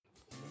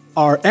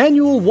Our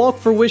annual Walk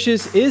for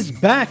Wishes is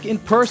back in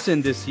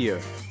person this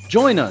year.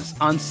 Join us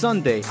on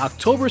Sunday,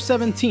 October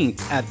 17th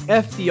at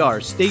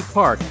FDR State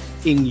Park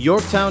in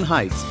Yorktown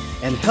Heights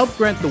and help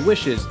grant the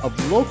wishes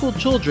of local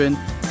children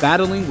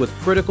battling with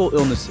critical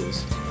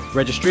illnesses.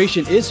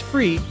 Registration is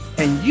free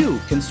and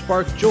you can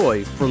spark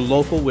joy for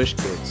local Wish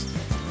Kids.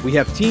 We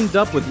have teamed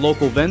up with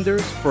local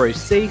vendors for a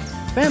safe,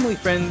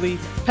 family-friendly,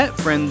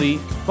 pet-friendly,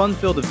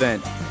 fun-filled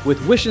event with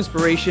wish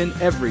inspiration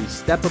every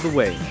step of the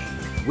way.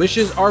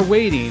 Wishes are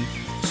waiting,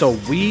 so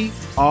we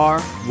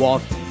are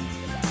walking.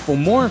 For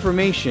more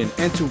information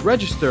and to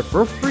register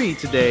for free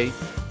today,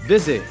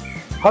 visit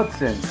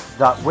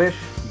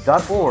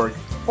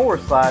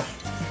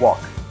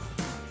hudson.wish.org/walk.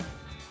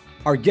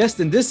 Our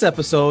guest in this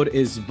episode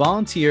is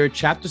volunteer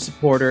chapter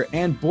supporter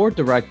and board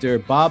director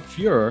Bob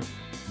Fuhrer.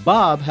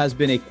 Bob has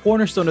been a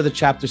cornerstone of the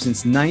chapter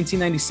since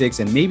 1996,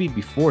 and maybe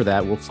before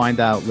that, we'll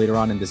find out later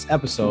on in this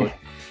episode,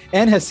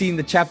 and has seen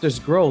the chapter's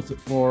growth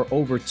for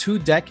over 2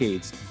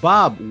 decades.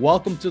 Bob,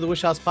 welcome to the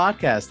Wish House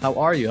podcast. How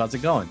are you? How's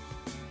it going?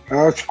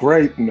 Oh, it's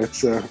great, and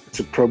it's a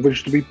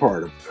privilege to be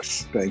part of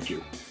this. Thank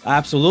you.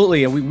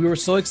 Absolutely, and we were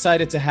so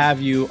excited to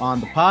have you on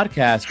the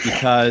podcast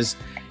because,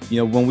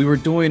 when we were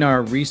doing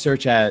our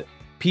research at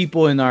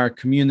people in our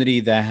community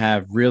that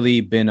have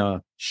really been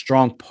a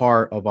strong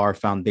part of our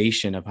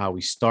foundation of how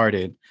we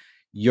started,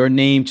 your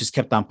name just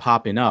kept on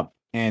popping up.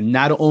 And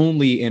not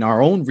only in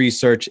our own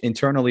research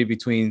internally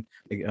between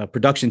the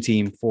production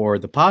team for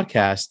the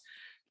podcast,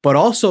 but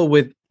also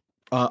with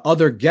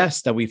other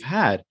guests that we've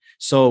had.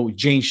 So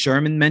Jane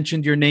Sherman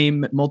mentioned your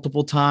name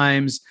multiple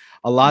times.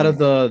 A lot of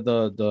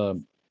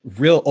the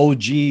real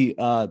OG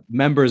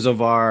members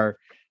of our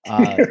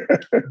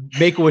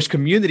Make-A-Wish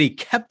community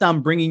kept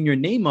on bringing your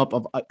name up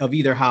of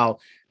either how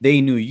they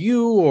knew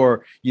you,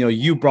 or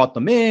you brought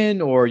them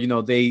in, or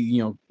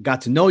they got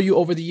to know you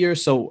over the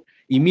years. So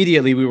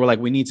immediately we were like,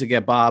 we need to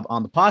get Bob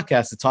on the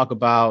podcast to talk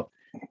about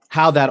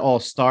how that all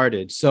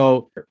started.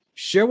 So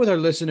share with our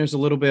listeners a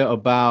little bit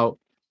about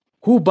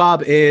who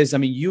Bob is. I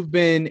mean, you've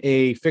been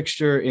a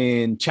fixture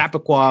in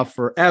Chappaqua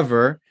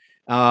forever.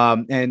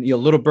 And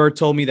Little Bird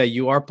told me that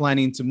you are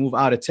planning to move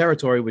out of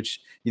territory, which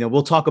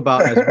we'll talk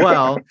about as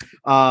well.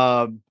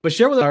 But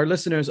share with our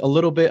listeners a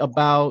little bit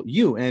about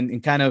you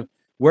and kind of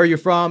where you're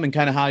from and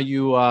kind of how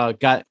you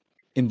got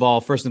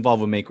first involved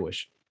with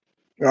Make-A-Wish.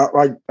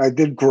 I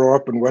did grow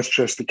up in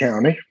Westchester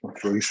County,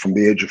 at least from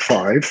the age of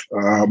 5,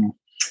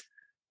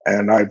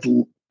 and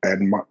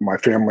my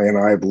family and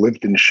I have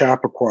lived in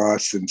Chappaqua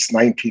since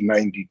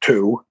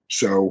 1992.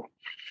 So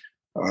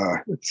I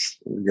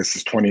guess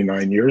it's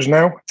 29 years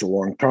now. It's a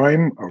long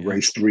time. I've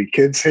raised 3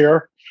 kids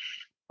here,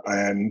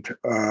 and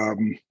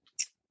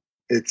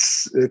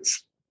it's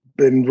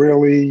been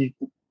really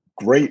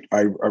great.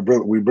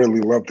 We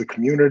really love the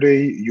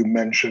community. You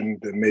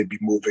mentioned maybe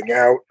moving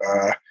out.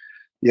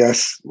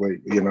 Yes, we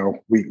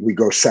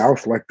go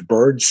south like the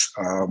birds,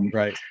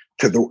 right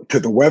to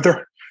the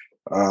weather.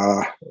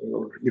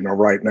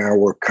 Right now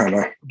we're kind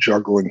of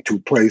juggling 2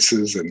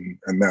 places, and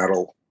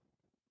that'll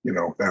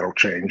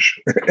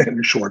change in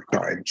a short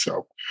time.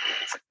 So,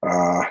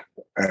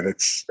 and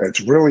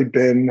it's really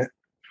been,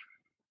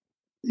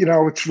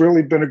 it's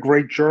really been a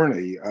great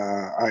journey.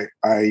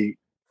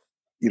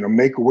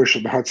 Make-A-Wish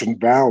of the Hudson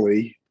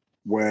Valley,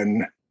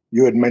 when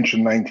you had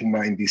mentioned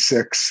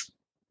 1996,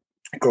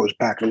 it goes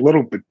back a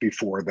little bit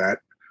before that.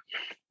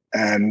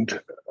 And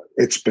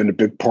it's been a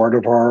big part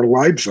of our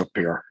lives up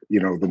here,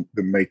 the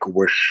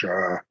Make-A-Wish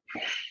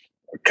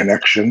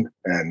connection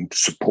and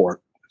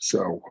support.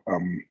 So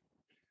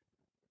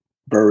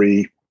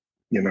very,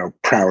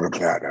 proud of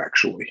that,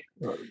 actually,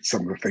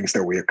 some of the things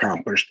that we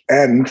accomplished,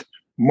 and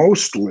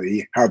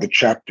mostly how the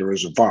chapter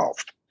has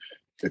evolved.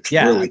 It's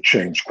really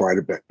changed quite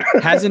a bit.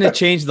 Hasn't it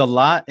changed a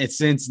lot? It's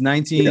since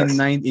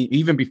 1990,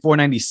 even before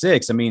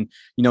 96. I mean,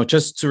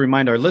 just to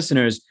remind our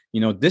listeners,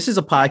 this is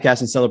a podcast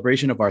in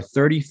celebration of our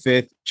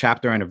 35th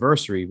chapter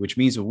anniversary, which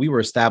means that we were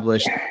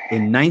established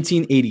in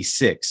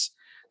 1986.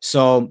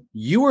 So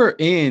you were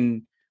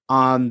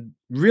on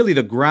really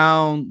the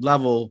ground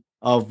level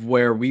of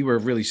where we were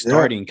really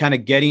starting, kind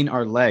of getting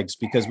our legs,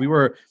 because we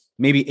were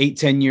maybe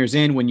 8-10 years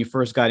in when you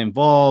first got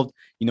involved.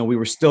 We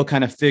were still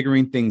kind of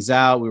figuring things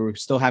out. We were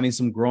still having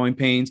some growing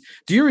pains.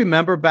 Do you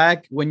remember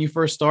back when you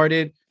first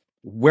started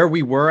where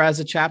we were as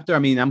a chapter? I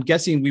mean, I'm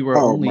guessing we were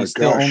only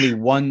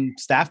 1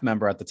 staff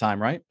member at the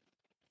time, right?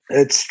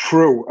 It's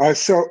true.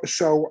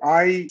 So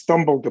I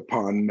stumbled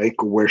upon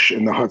Make-A-Wish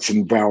in the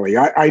Hudson Valley.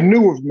 I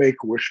knew of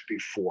Make-A-Wish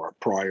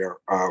prior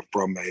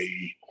from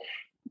a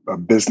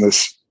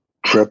business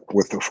trip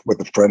with a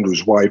friend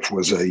whose wife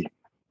was was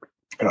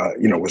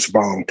a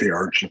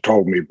volunteer, and she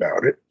told me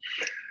about it.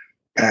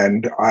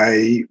 And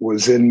I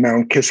was in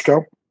Mount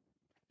Kisco.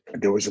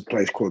 There was a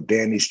place called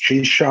Danny's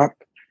Cheese Shop.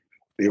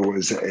 There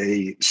was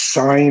a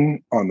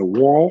sign on the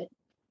wall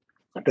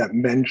that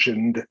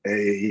mentioned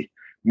a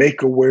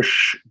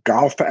Make-A-Wish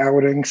golf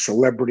outing,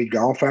 celebrity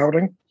golf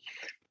outing.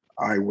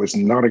 I was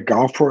not a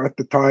golfer at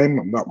the time.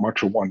 I'm not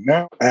much of one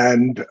now.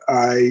 And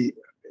it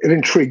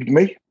intrigued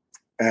me.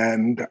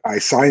 And I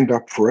signed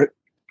up for it.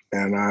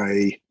 And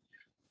I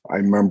I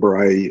remember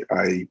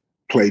I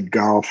played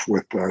golf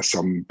with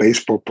some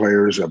baseball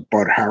players.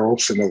 Bud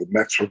Harrelson of the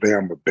Mets were there.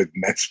 I'm a big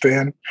Mets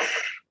fan,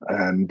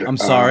 and I'm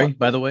sorry,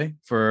 by the way,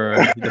 for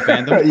the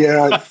fandom.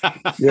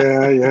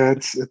 yeah.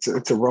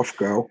 It's a rough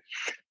go,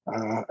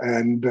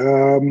 and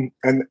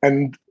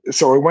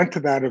so I went to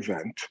that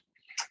event,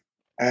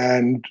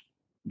 and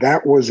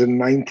that was in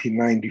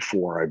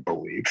 1994, I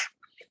believe,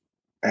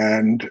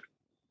 and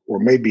or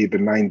maybe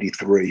even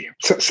 93,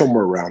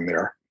 somewhere around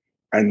there.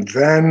 And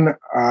then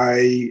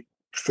I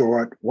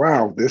thought,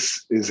 wow,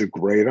 this is a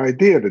great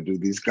idea to do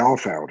these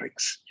golf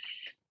outings.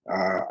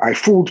 I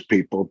fooled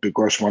people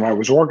because when I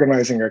was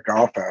organizing a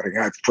golf outing,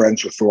 I had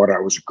friends who thought I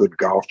was a good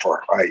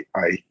golfer.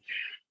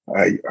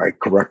 I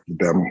corrected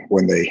them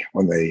when they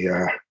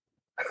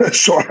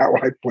saw how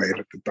I played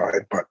at the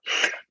time. But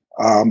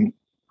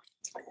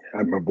I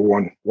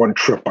remember one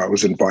trip I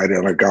was invited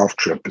on a golf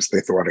trip because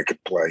they thought I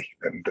could play,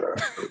 and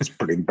it was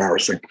pretty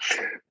embarrassing.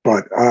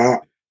 But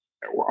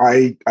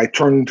I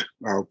turned,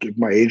 I'll give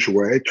my age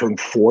away, I turned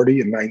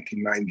 40 in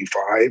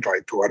 1995.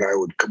 I thought I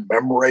would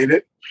commemorate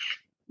it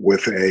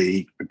with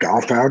a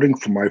golf outing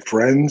for my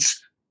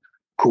friends.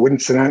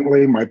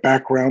 Coincidentally, my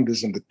background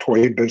is in the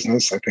toy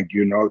business. I think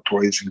you know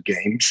toys and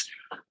games.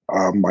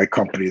 My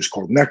company is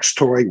called Next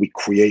Toy. We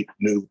create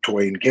new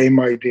toy and game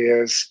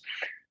ideas.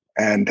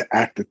 And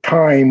at the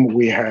time,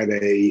 we had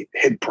a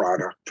hit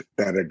product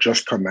that had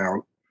just come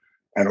out,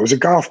 and it was a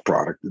golf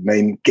product. The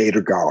name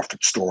Gator Golf.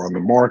 It's still on the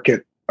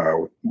market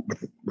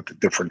with a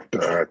different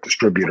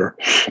distributor.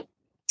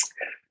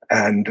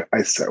 And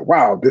I said,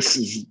 "Wow, this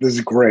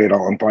is great.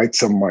 I'll invite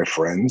some of my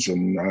friends."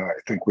 And I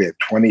think we had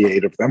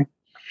 28 of them.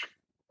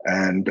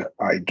 And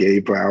I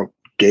gave out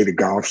Gator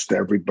Golfs to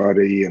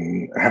everybody,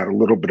 and had a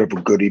little bit of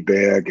a goodie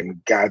bag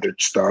and gathered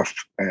stuff,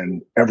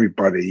 and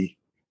everybody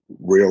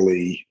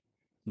really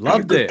had a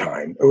Loved good it.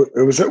 time.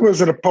 It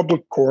was at a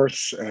public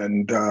course,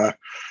 and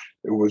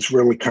it was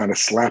really kind of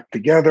slapped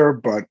together,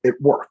 but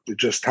it worked. It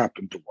just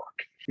happened to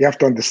work. You have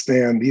to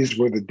understand, these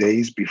were the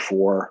days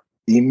before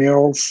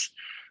emails.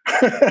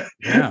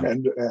 Yeah.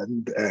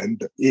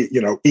 and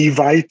you know,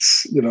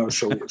 evites, you know,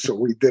 so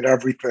we did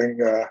everything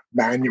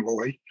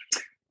manually.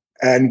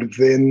 And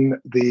then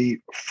the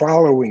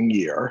following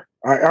year,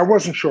 I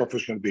wasn't sure if it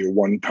was going to be a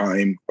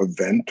one-time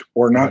event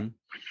or not. Mm-hmm.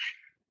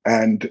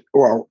 And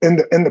well, in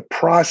the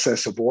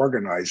process of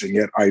organizing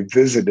it, I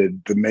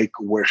visited the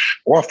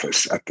Make-A-Wish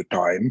office at the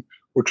time,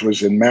 which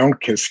was in Mount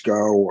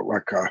Kisco,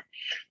 like a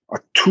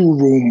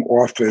two-room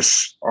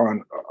office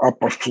on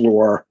upper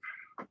floor,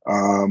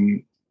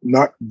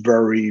 not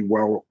very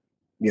well,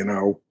 you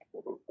know,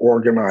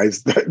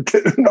 organized,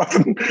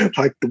 nothing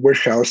like the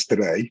Wish House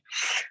today.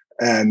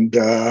 And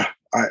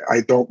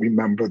I don't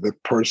remember the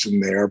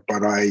person there,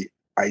 but I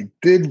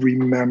did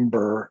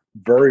remember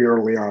very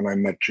early on I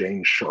met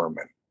Jane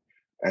Sherman,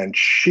 and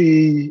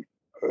she's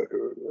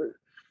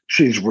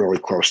really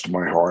close to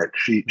my heart.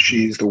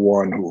 She's the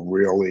one who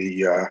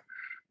really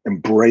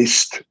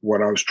embraced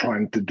what I was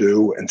trying to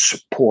do and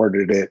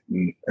supported it,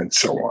 and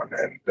so on.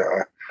 And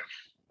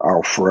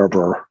I'll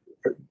forever,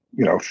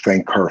 you know,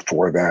 thank her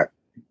for that,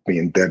 be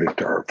indebted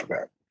to her for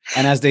that.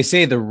 And as they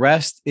say, the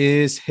rest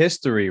is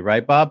history,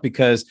 right, Bob?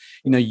 Because,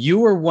 you know, you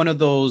were one of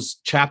those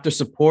chapter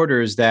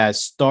supporters that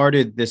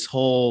started this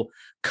whole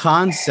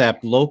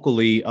concept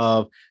locally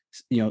of,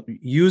 you know,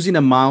 using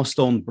a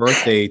milestone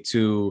birthday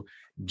to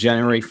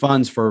generate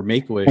funds for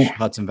Make-A-Wish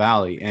Hudson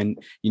Valley.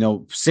 And, you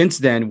know, since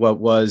then, what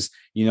was,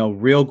 you know,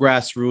 real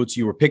grassroots,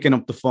 you were picking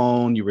up the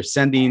phone, you were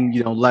sending,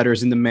 you know,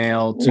 letters in the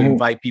mail to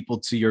invite people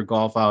to your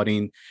golf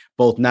outing,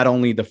 both not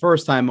only the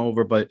first time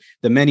over, but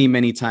the many,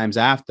 many times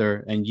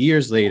after and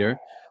years later.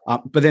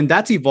 But then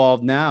that's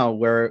evolved now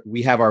where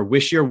we have our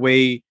Wish Your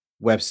Way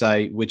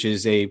website, which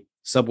is a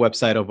sub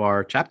website of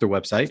our chapter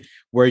website,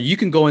 where you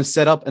can go and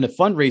set up a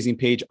fundraising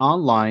page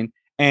online.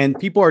 And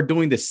people are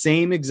doing the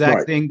same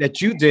exact thing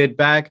that you did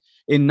back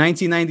in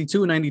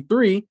 1992,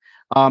 93,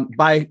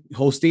 by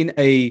hosting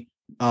a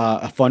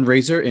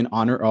fundraiser in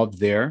honor of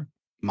their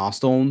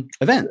milestone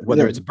event,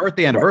 whether it's a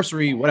birthday,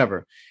 anniversary,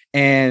 whatever.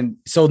 And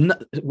so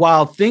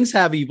while things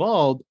have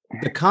evolved,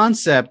 the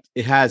concept,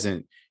 it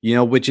hasn't, you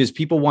know, which is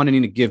people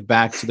wanting to give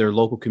back to their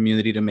local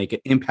community to make an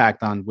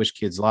impact on Wish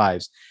kids'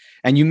 lives.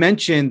 And you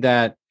mentioned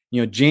that,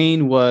 you know,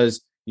 Jane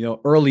was, you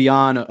know, early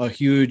on a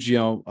huge, you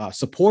know,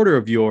 supporter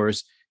of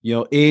yours, you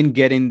know, in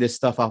getting this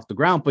stuff off the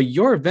ground. But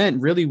your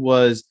event really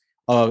was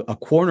a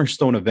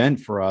cornerstone event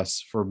for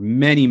us for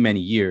many,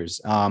 many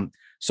years.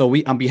 So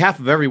we, on behalf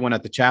of everyone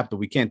at the chapter,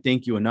 we can't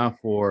thank you enough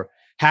for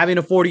having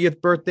a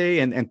 40th birthday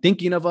and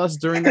thinking of us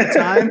during that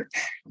time,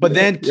 but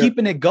then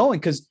keeping it going.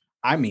 Because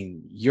I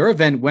mean, your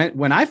event went,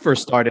 when I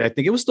first started, I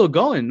think it was still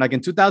going. Like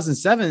in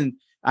 2007,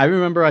 I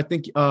remember, I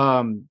think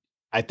that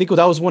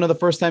was one of the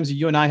first times that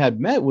you and I had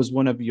met, was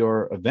one of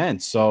your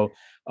events. So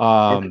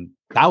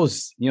that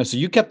was, you know, so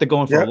you kept it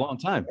going for a long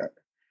time.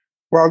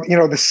 Well, you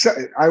know,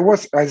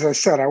 as I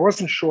said, I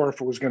wasn't sure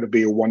if it was going to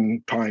be a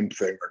one-time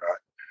thing or not.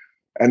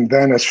 And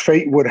then, as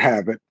fate would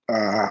have it,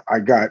 I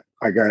got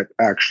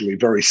actually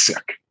very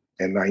sick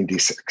in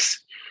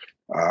 '96,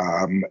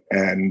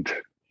 and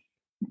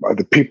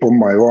the people in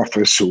my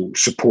office who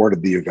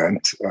supported the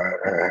event.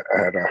 I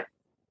had a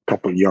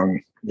couple of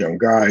young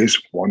guys,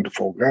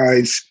 wonderful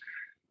guys,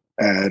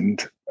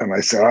 and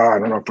I said, I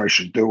don't know if I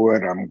should do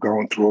it. I'm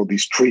going through all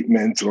these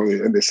treatments,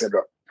 and they said,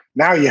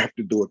 now you have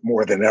to do it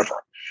more than ever.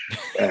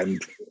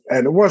 And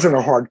it wasn't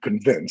a hard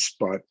convince,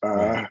 but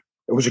Right.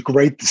 it was a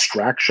great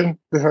distraction,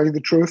 to tell you the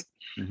truth.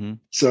 Mm-hmm.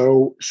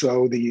 So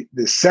the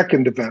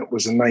second event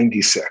was in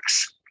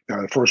 '96.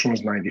 The first one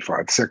was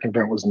 '95. The second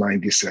event was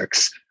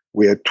 '96.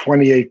 We had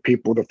 28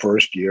 people the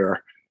first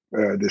year.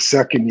 The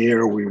second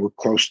year we were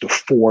close to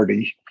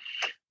 40,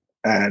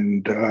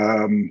 and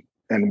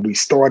we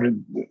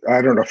started.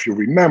 I don't know if you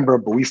remember,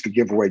 but we used to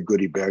give away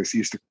goodie bags. We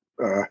used to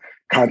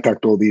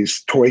contact all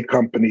these toy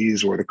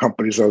companies or the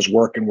companies I was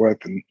working with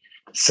and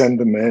send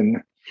them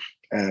in.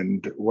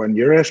 And when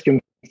you're asking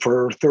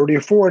for 30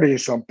 or 40 or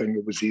something,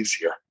 it was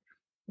easier.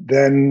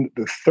 Then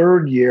the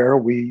third year,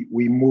 we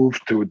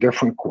moved to a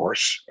different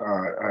course,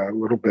 a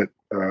little bit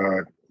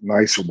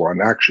nicer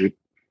one. Actually,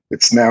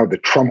 it's now the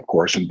Trump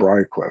course in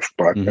Briarcliff,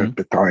 but at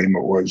the time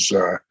it was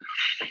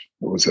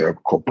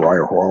called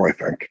Briar Hall, I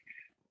think.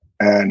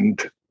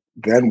 And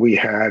then we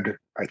had,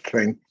 I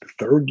think, the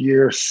third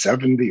year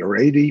 70 or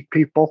 80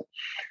 people,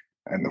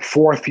 and the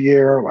fourth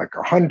year like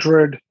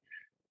 100.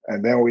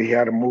 And then we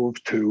had to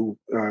move to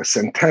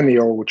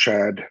Centennial, which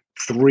had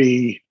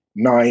 3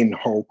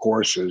 9-hole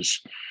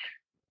courses.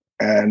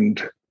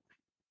 And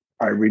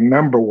I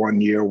remember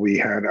one year we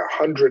had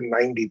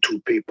 192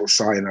 people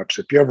sign up.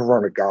 So if you ever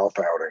run a golf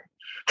outing,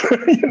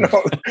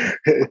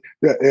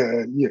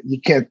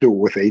 you can't do it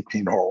with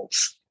 18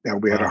 holes. Now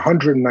we had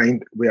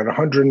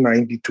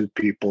 192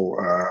 people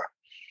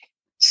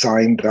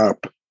signed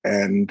up,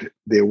 and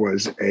there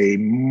was a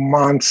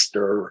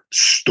monster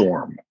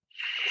storm.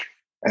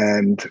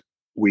 And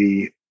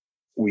we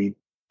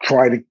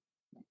try to,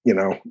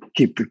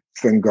 keep the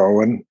thing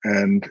going,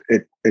 and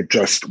we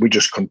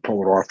just couldn't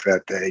pull it off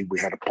that day. We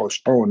had to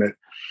postpone it.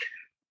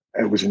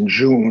 It was in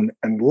June,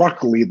 and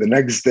luckily the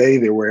next day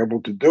they were able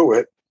to do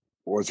it.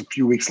 Was a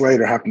few weeks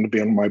later, happened to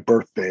be on my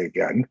birthday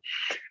again.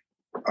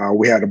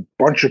 We had a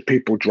bunch of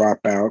people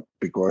drop out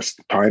because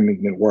the timing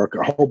didn't work.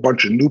 A whole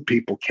bunch of new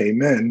people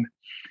came in,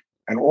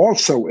 and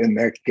also in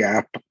that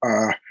gap,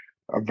 a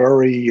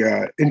very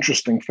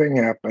interesting thing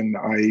happened.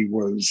 I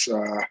was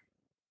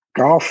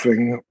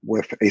golfing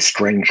with a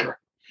stranger,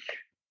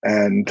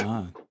 and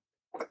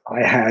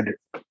I had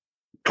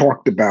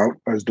talked about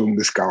I was doing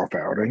this golf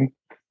outing,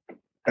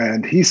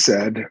 and he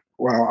said,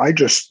 well, I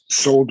just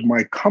sold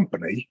my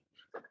company,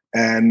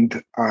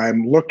 and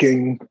I'm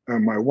looking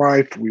my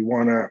wife, we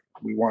want to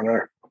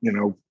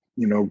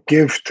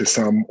give to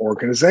some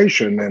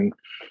organization, and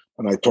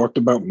I talked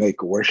about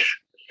Make-A-Wish,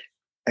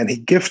 and he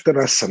gifted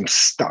us some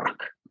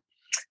stock.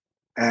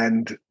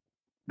 And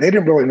they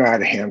didn't really know how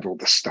to handle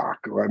the stock.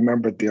 I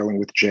remember dealing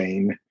with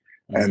Jane,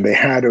 and they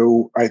had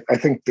to, I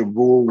think the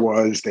rule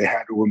was they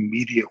had to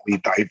immediately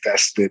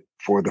divest it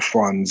for the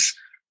funds,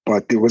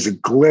 but there was a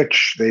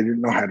glitch. They didn't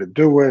know how to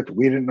do it.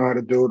 We didn't know how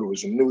to do it. It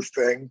was a new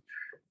thing.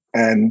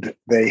 And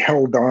they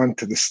held on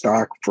to the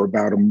stock for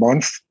about a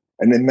month.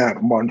 And in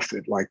that month,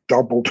 it like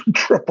doubled and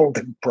tripled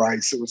in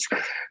price. It was,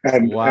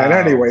 and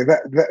anyway,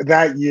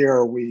 that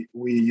year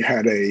we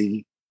had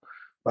a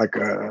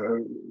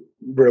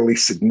really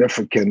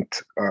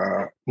significant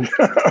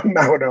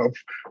amount of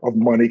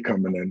money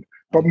coming in.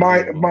 But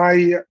I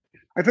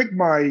think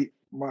my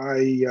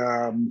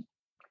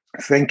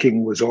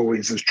thinking was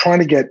always trying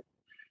to get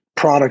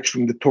products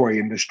from the toy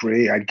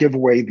industry. I'd give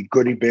away the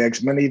goodie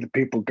bags. Many of the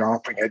people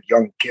golfing had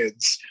young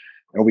kids,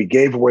 and we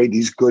gave away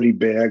these goodie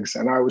bags.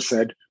 And I always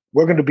said,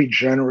 we're going to be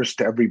generous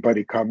to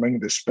everybody coming.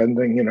 They're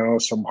spending,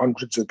 some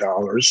hundreds of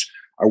dollars.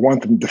 I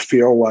want them to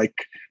feel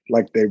like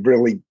they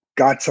really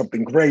got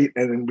something great,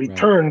 and in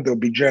return, there'll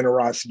be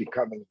generosity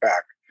coming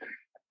back.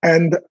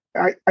 And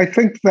I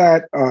think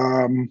that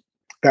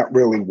that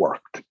really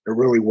worked. It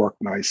really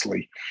worked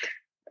nicely.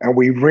 And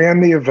we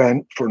ran the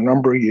event for a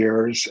number of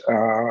years.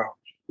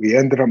 We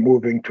ended up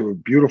moving to a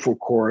beautiful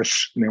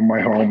course near my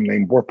home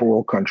named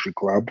Whippoorwill Country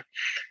Club.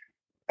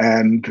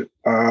 And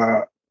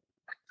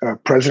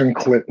President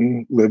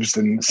Clinton lives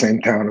in the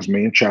same town as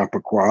me in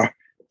Chappaqua.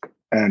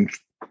 And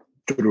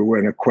through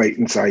an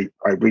acquaintance, I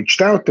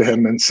reached out to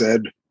him and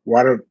said,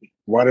 why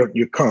don't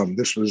you come?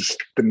 This was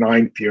the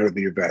 9th year of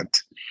the event.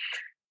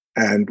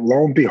 And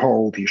lo and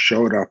behold, he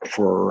showed up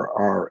for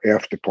our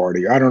after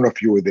party. I don't know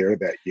if you were there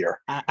that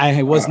year.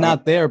 I was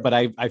not there, but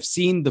I've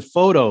seen the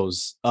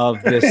photos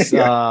of this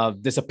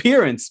this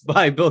appearance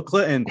by Bill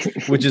Clinton,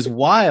 which is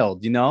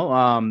wild,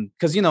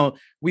 because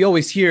we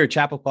always hear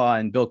Chappaqua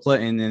and Bill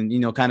Clinton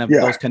and kind of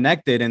those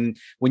connected. And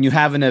when you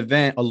have an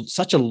event,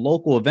 such a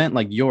local event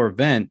like your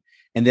event,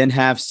 and then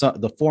have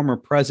the former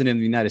president of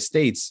the United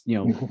States,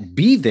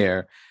 be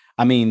there,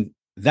 I mean,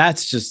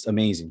 that's just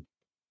amazing.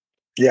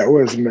 Yeah, it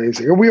was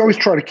amazing. And we always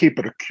try to keep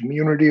it a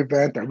community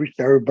event. I reached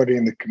everybody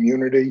in the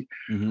community.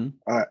 And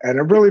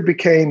it really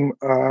became,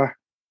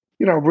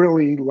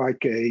 really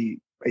like a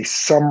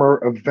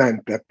summer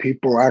event that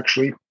people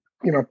actually,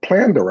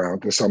 planned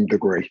around to some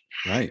degree.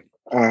 Right.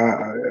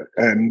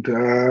 Then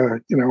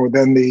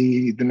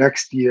the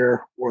next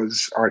year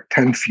was our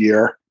 10th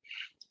year,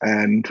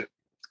 and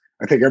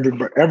I think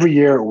every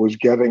year it was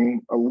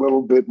getting a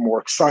little bit more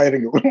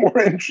exciting, a little more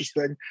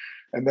interesting.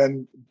 And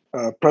then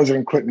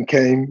President Clinton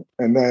came,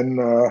 and then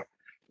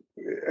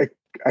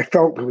I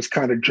felt it was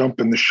kind of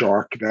jumping the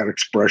shark, that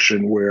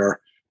expression where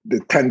the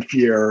 10th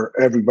year,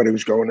 everybody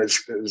was going,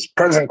 is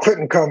President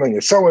Clinton coming?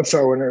 Is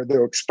so-and-so? And they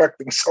were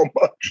expecting so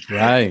much.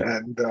 Right.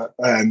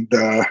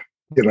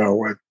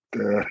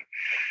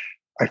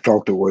 I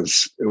felt it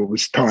was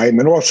time.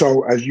 And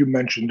also, as you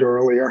mentioned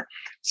earlier,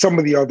 some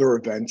of the other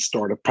events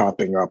started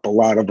popping up, a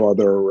lot of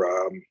other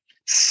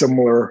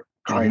similar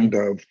kind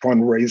of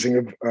fundraising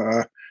of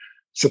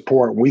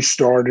support. We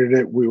started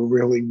it. We were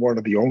really one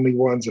of the only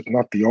ones, if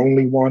not the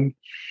only one.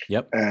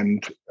 Yep.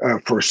 And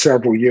for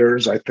several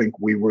years, I think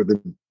we were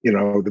the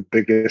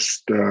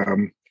biggest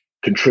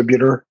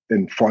contributor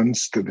in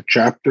funds to the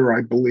chapter,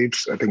 I believe.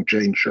 I think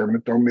Jane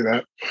Sherman told me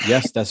that.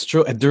 Yes, that's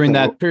true. And during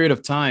that period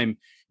of time,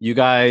 you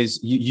guys,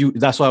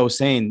 that's why I was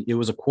saying it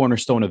was a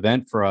cornerstone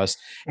event for us.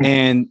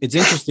 And it's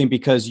interesting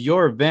because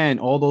your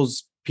event, all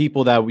those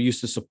people that we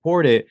used to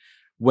support it,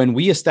 when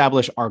we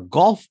established our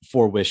Golf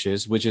for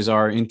Wishes, which is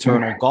our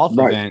internal golf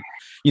event,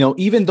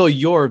 even though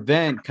your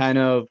event kind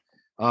of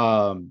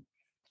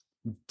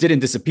didn't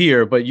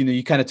disappear, but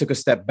you kind of took a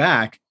step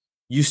back,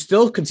 you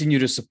still continue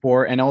to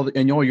support, and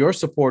all your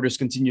supporters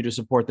continue to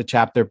support the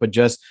chapter, but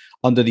just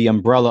under the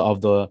umbrella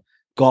of the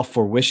Golf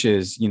for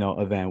Wishes,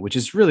 event, which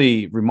is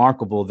really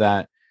remarkable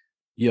that,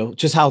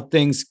 just how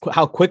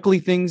quickly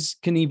things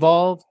can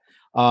evolve.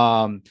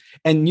 And,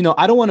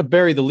 I don't want to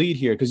bury the lead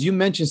here because you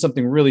mentioned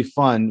something really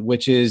fun,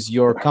 which is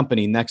your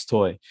company, Next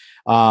Toy.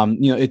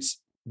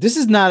 This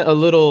is not a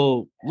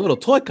little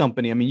toy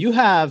company. I mean, you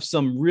have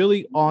some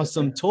really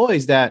awesome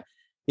toys that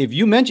if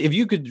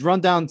you could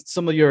run down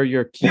some of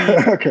your key,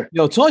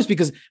 toys,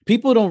 because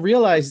people don't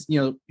realize,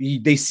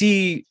 they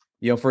see,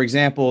 for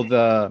example,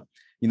 the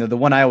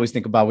one I always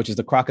think about, which is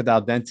the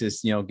Crocodile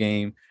Dentist,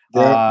 game,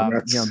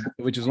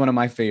 which is one of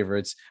my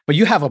favorites. But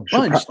you have a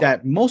bunch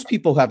that most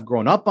people have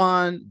grown up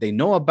on, they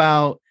know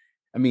about.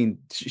 I mean,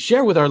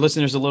 share with our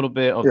listeners a little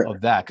bit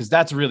of that, because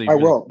that's really. I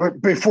will. But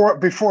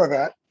before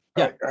that,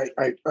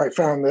 I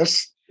found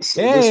this.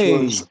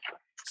 So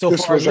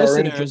for our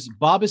listeners,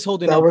 Bob is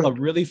holding up a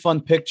really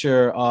fun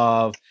picture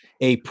of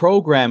a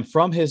program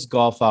from his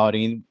golf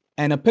outing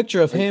and a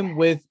picture of him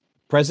with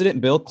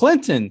President Bill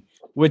Clinton,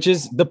 which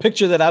is the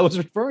picture that I was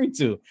referring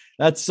to.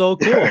 That's so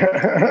cool.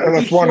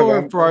 That's one of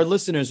them. For our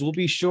listeners, we'll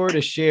be sure to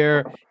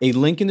share a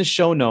link in the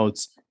show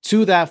notes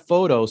to that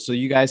photo so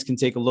you guys can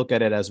take a look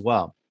at it as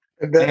well.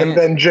 And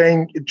then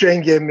Jane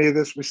gave me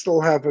this. We still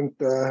haven't.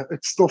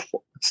 It's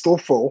still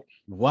full.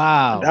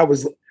 Wow. That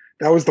was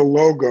the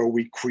logo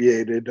we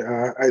created.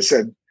 I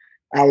said,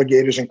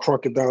 alligators and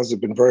crocodiles have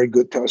been very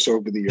good to us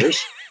over the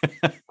years.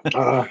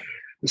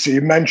 So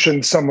you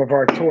mentioned some of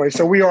our toys.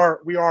 So we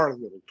are a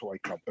little toy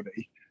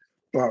company,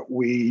 but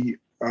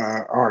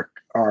our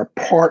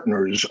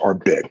partners are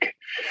big.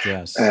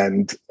 Yes.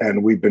 And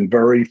we've been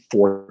very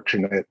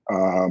fortunate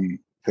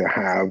to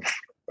have.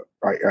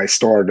 I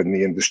started in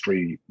the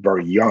industry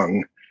very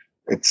young.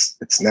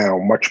 It's now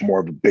much more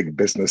of a big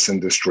business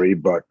industry,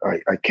 but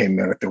I came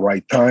in at the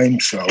right time.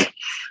 So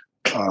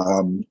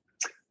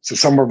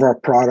some of our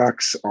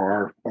products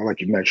are,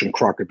 like you mentioned,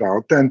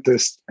 Crocodile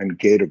Dentist and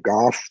Gator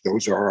Golf.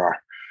 Those are our,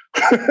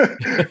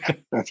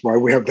 that's why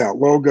we have that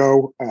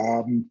logo.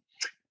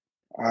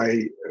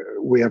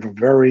 We have a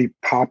very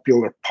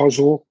popular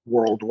puzzle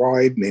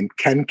worldwide named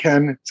Ken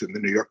Ken. It's in the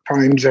New York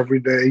Times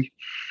every day.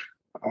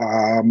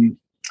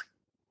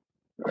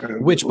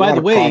 Which, by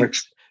the way,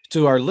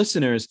 to our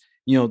listeners,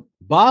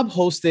 Bob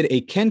hosted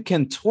a Ken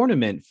Ken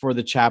tournament for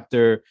the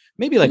chapter,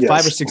 maybe like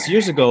 5 or 6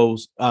 years ago,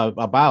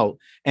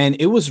 and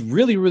it was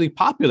really, really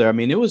popular. I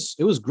mean, it was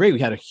great.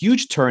 We had a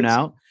huge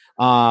turnout,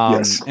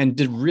 and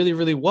did really,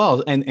 really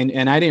well.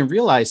 And I didn't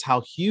realize how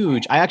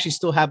huge. I actually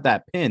still have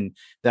that pin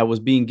that was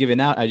being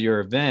given out at your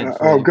event.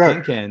 For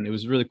Ken Ken. It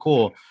was really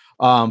cool.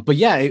 But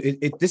yeah,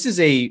 this is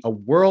a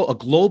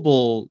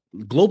globally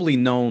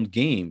known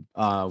game,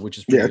 which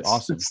is pretty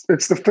awesome.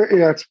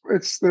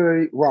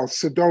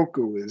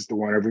 Sudoku is the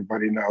one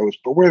everybody knows,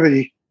 but we're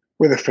the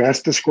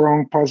fastest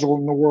growing puzzle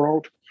in the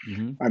world.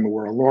 Mm-hmm. I mean,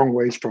 we're a long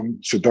ways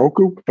from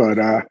Sudoku, but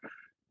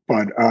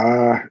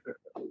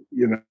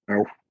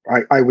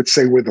I would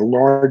say we're the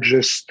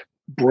largest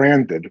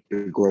branded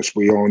because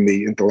we own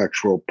the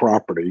intellectual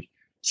property.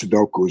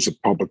 Sudoku is a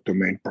public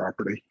domain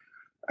property.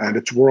 And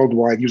it's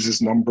worldwide,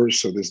 uses numbers,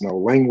 so there's no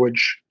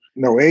language,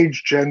 no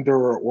age,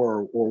 gender,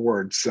 or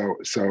words. So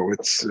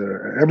it's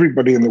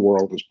everybody in the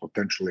world is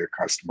potentially a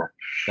customer.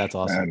 That's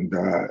awesome,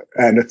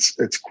 and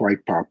it's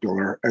quite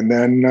popular. And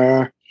then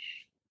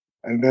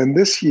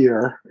this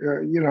year,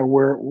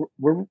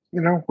 we're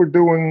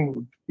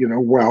doing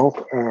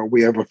well.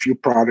 We have a few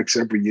products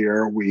every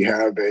year. We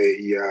have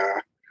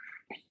a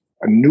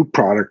new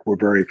product we're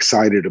very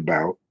excited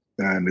about.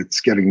 And it's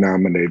getting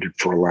nominated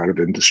for a lot of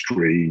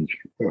industry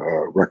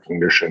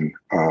recognition.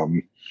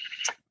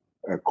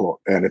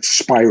 and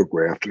it's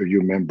Spirograph. You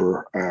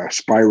remember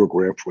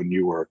Spirograph when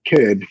you were a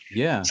kid?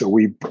 Yeah. So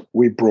we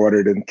brought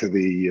it into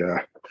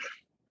the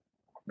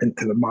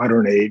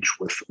modern age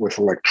with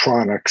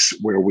electronics,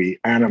 where we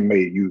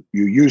animate. You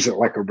use it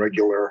like a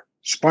regular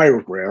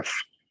Spirograph,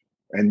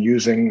 and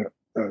using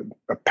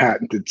a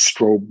patented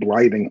strobe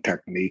lighting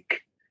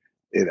technique,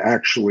 it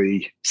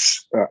actually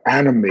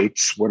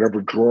animates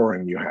whatever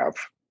drawing you have.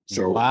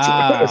 So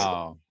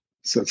wow.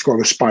 so it's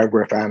called a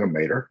Spirograph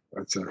animator.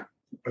 That's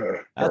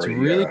very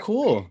really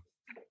cool.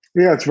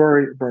 yeah, it's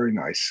very, very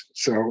nice.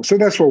 So that's what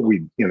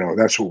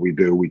that's what we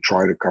do. We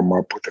try to come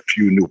up with a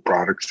few new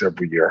products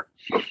every year,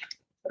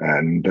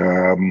 and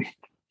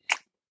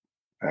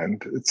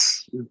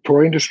it's the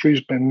toy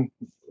industry's been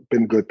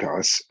good to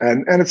us,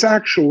 and it's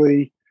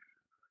actually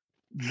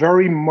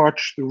very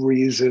much the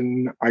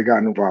reason I got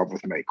involved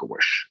with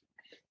Make-A-Wish,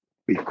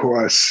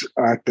 because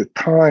at the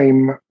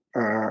time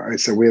I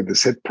said we had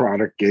this hit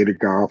product, Gator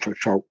Golf. I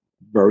felt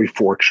very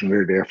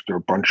fortunate after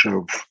a bunch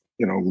of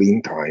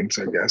lean times,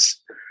 I guess,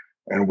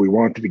 and we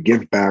wanted to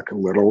give back a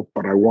little,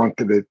 but I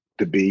wanted it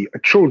to be a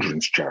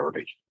children's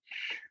charity.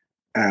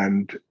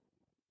 And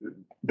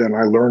then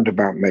I learned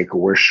about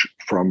Make-A-Wish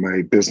from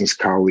a business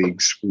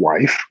colleague's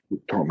wife,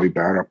 who told me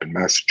about it up in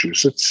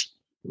Massachusetts.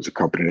 It was a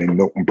company named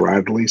Milton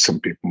Bradley. Some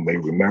people may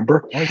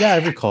remember. Oh yeah, I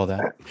recall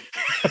that.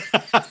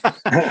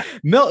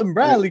 Milton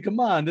Bradley, come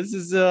on. This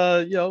is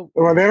Well,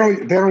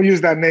 they don't use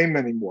that name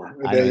anymore.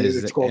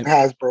 It's called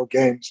Hasbro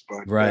Games,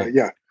 but right.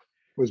 Yeah, it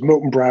was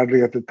Milton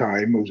Bradley at the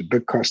time. It was a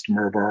big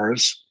customer of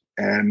ours,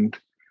 and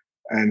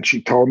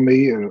she told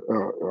me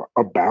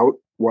about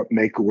what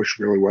Make-A-Wish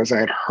really was. I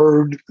had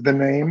heard the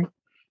name,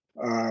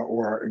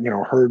 or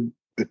heard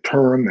the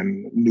term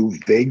and knew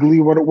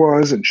vaguely what it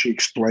was, and she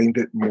explained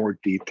it in more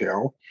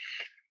detail.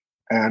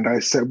 And I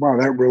said, wow,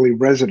 that really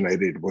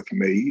resonated with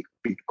me,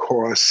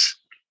 because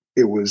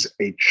it was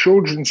a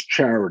children's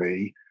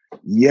charity,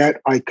 yet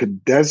I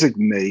could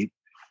designate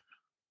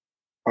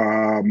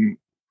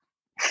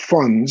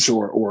funds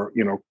or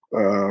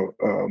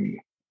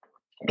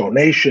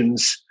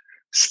donations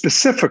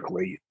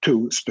specifically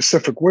to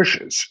specific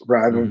wishes,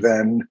 rather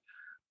than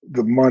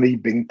the money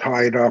being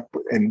tied up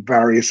in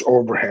various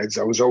overheads.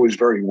 I was always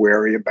very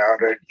wary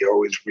about it. You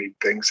always read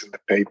things in the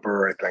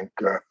paper. I think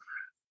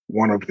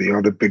one of the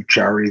other big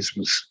charities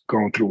was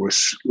going through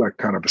like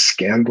kind of a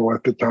scandal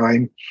at the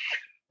time,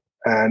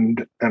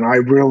 and I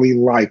really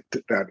liked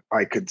that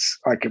I could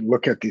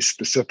look at these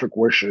specific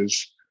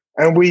wishes,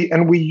 and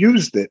we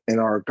used it in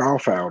our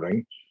golf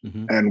outing,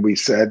 and we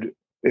said,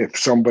 if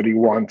somebody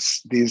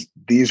wants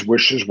these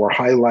wishes were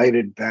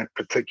highlighted that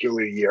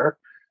particular year,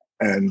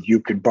 and you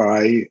could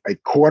buy a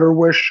quarter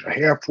wish, a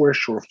half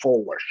wish, or a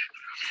full wish.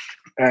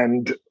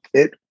 And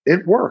it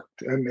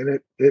worked. I mean,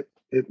 it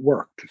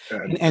worked.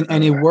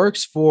 And it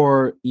works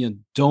for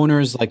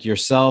donors like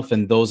yourself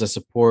and those that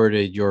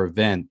supported your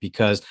event,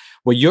 because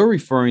what you're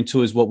referring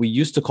to is what we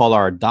used to call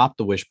our Adopt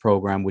a Wish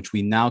program, which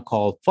we now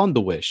call Fund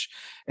a Wish.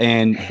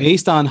 And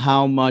based on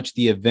how much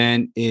the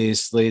event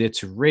is slated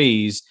to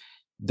raise,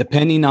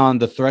 depending on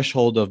the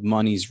threshold of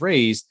monies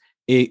raised,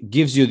 it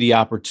gives you the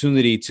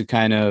opportunity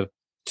to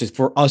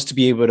for us to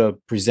be able to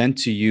present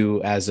to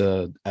you as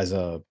a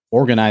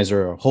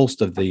organizer or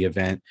host of the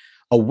event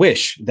a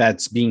wish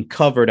that's being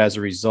covered as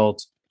a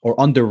result or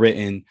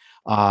underwritten,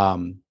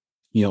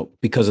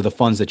 because of the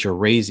funds that you're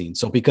raising.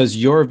 So because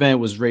your event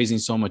was raising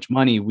so much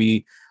money,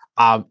 we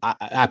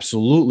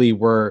absolutely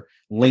were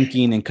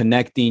linking and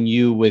connecting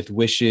you with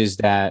wishes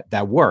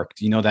that worked,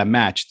 that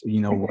matched,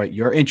 what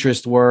your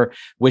interests were,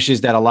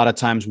 wishes that a lot of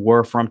times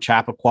were from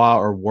Chappaqua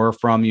or were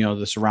from,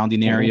 the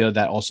surrounding area,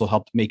 that also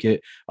helped make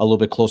it a little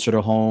bit closer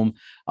to home.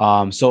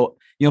 So,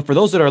 for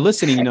those that are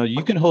listening,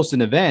 you can host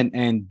an event,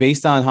 and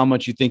based on how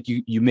much you think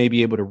you may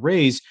be able to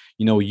raise,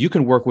 you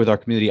can work with our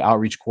community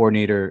outreach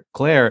coordinator,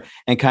 Claire,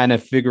 and kind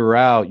of figure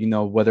out,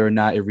 whether or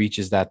not it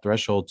reaches that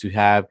threshold to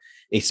have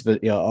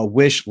a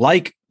wish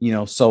like,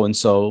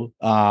 so-and-so,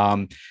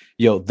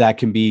 that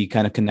can be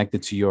kind of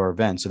connected to your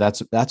event. So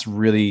that's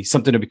really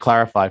something to be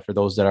clarified for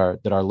those that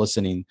are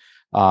listening.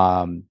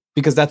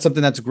 Because that's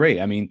something that's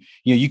great. I mean,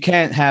 you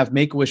can't have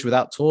Make-A-Wish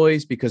without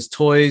toys, because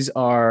toys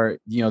are,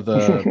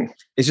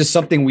 it's just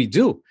something we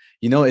do.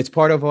 It's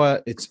part of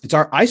it's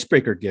our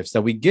icebreaker gifts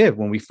that we give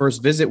when we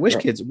first visit Wish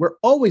Kids. We're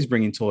always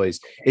bringing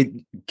toys.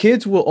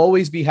 Kids will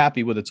always be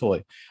happy with a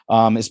toy,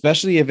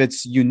 especially if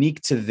it's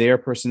unique to their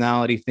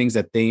personality, things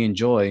that they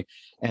enjoy.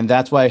 And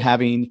that's why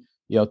having,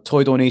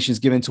 toy donations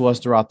given to us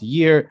throughout the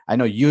year. I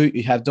know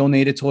you have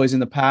donated toys in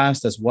the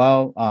past as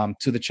well,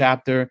 to the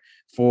chapter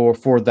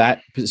for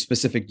that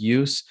specific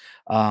use.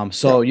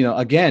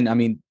 Again, I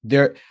mean,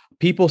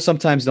 people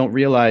sometimes don't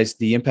realize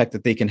the impact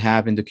that they can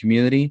have in the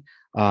community,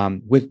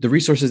 with the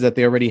resources that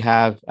they already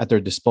have at their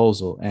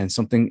disposal. And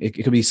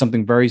it could be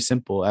something very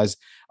simple as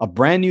a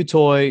brand new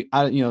toy,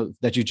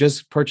 that you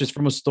just purchased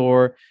from a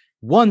store.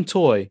 One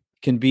toy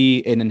can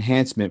be an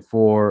enhancement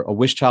for a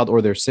wish child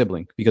or their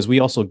sibling, because we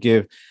also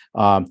give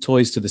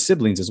toys to the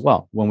siblings as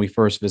well when we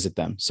first visit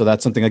them. So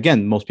that's something,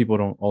 again, most people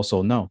don't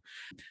also know.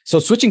 So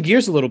switching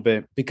gears a little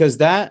bit, because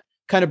that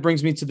kind of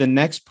brings me to the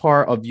next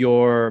part of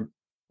your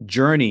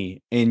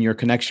journey in your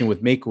connection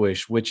with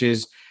Make-A-Wish, which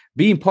is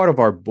being part of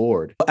our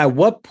board. At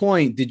what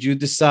point did you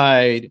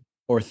decide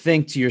or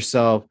think to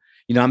yourself,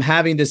 I'm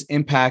having this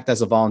impact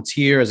as a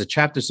volunteer, as a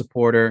chapter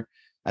supporter,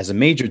 as a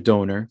major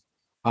donor.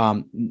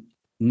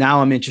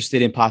 Now I'm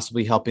interested in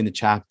possibly helping the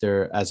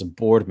chapter as a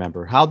board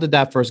member. How did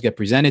that first get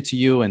presented to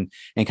you, and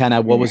kind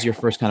of what was your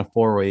first kind of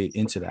foray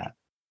into that?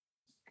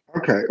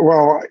 Okay.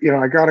 Well,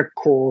 I got a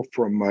call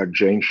from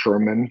Jane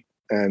Sherman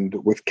and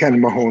with Ken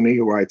Mahoney,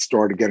 who I'd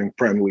started getting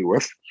friendly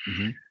with.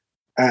 Mm-hmm.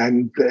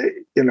 And,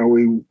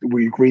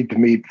 we agreed to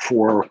meet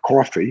for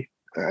coffee,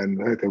 and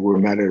we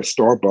met at a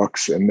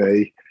Starbucks,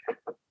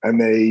 and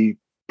they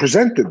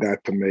presented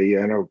that to me,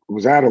 and it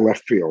was out of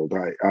left field.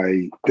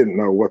 I didn't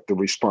know what the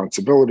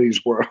responsibilities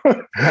were.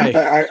 Right.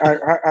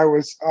 I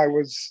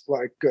was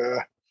like,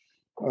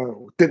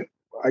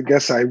 I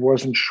guess I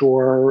wasn't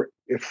sure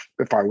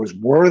if I was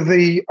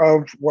worthy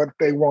of what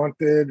they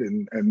wanted,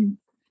 and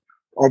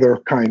other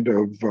kind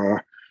of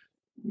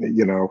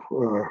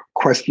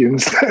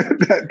questions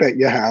that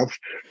you have,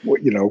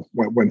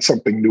 when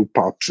something new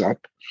pops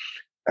up.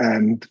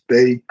 And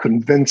they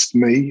convinced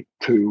me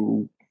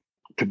to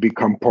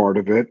become part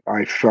of it.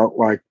 I felt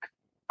like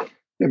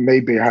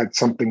maybe I had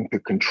something to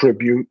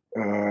contribute.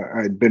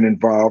 I'd been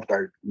involved.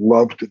 I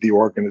loved the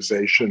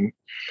organization.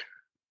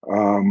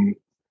 I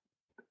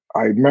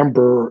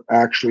remember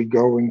actually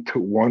going to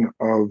one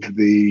of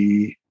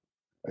the,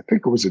 I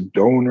think it was a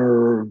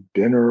donor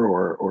dinner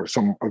or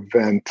some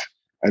event,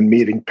 and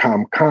meeting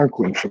Tom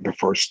Conklin for the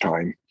first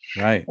time.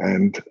 Right.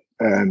 And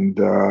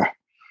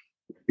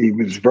he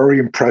was very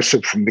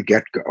impressive from the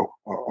get-go,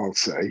 I'll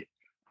say.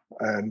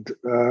 And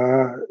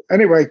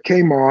anyway,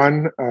 came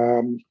on.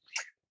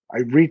 I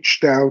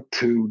reached out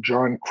to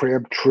John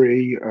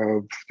Crabtree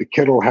of the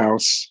Kittle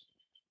House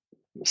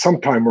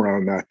sometime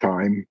around that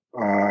time.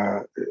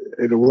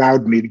 It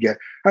allowed me to get,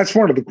 that's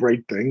one of the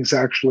great things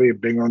actually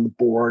of being on the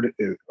board,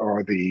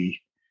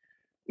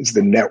 is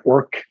the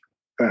network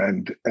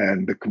and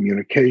the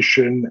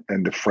communication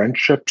and the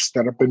friendships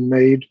that have been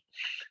made.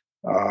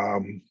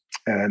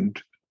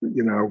 And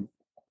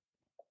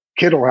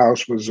Kittle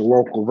House was a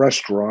local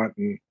restaurant,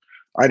 and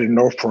I didn't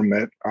know from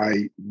it.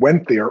 I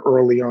went there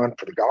early on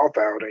for the golf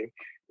outing,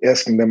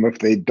 asking them if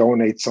they'd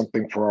donate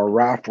something for our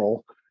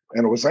raffle.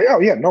 And it was like,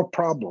 oh yeah, no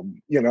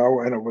problem.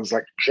 And it was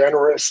like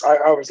generous.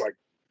 I was like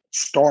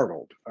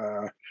startled,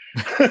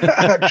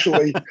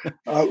 actually,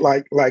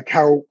 like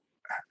how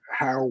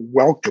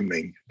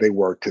welcoming they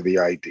were to the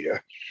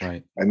idea.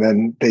 Right. And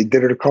then they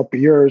did it a couple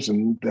of years,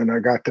 and then I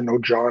got to know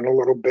John a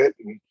little bit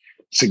and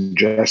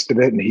suggested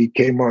it, and he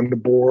came on the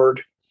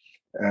board.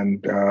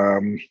 And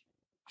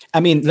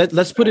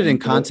let's put it in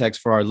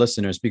context for our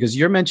listeners, because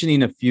you're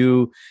mentioning a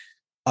few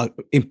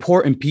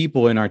important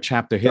people in our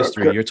chapter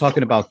history. Okay. You're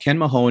talking about Ken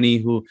Mahoney,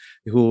 who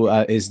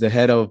is the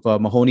head of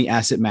Mahoney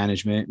Asset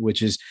Management,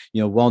 which is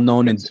well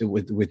known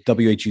with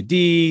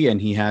WHUD,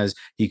 and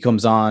he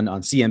comes on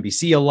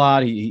CNBC a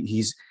lot.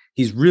 He's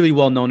really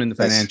well known in the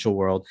financial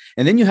world.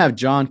 And then you have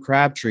John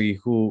Crabtree,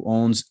 who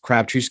owns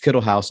Crabtree's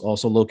Kittle House,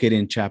 also located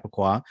in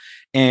Chappaqua,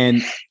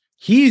 and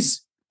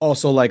he's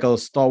also like a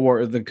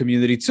stalwart of the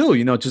community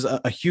too, just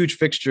a huge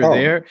fixture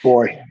there.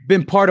 Boy,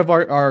 been part of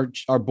our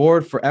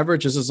board forever,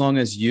 just as long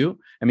as you.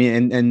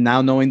 And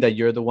now knowing that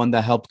you're the one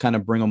that helped kind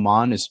of bring him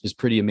on is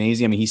pretty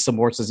amazing. He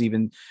supports us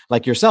even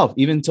like yourself,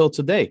 even till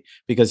today,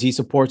 because he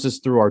supports us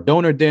through our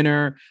donor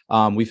dinner.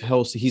 He's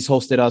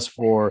hosted us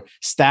for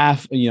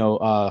staff,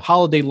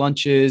 holiday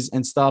lunches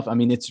and stuff.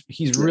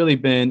 He's really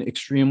been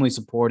extremely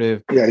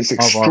supportive. Yeah, he's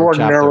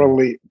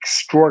extraordinarily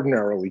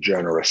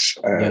generous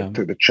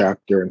to the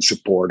chapter and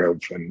supportive,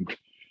 and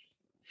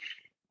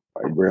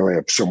I really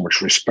have so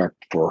much respect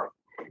for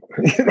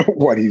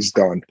what he's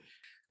done.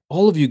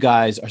 All of you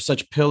guys are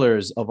such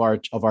pillars of our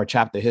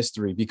chapter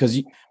history,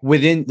 because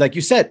within, like you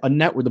said, a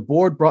network, the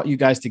board brought you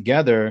guys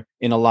together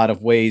in a lot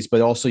of ways,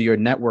 but also your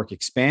network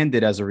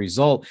expanded as a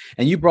result.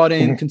 And you brought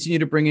in, continue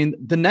to bring in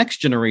the next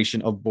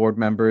generation of board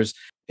members.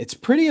 It's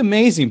pretty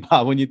amazing,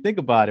 Bob, when you think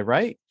about it,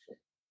 right?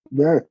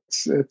 Yeah,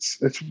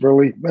 it's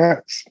really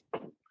that's.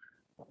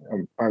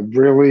 I'm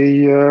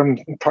really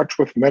in touch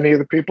with many of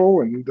the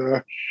people, and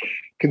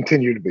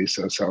continue to be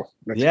so. So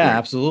that's great.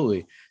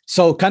 Absolutely.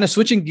 So kind of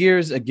switching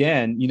gears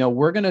again,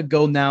 we're going to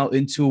go now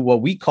into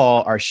what we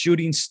call our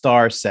shooting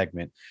star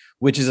segment,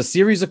 which is a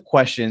series of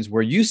questions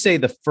where you say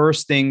the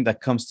first thing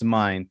that comes to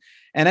mind.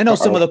 And I know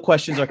some of the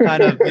questions are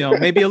kind of,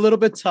 maybe a little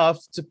bit tough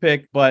to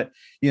pick, but,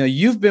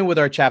 you've been with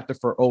our chapter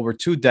for over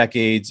 2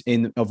 decades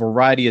in a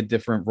variety of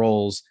different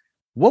roles.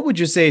 What would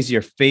you say is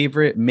your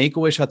favorite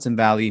Make-A-Wish Hudson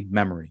Valley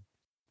memory?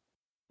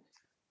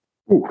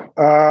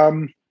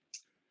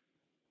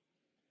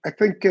 I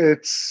think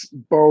it's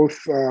both.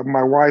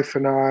 My wife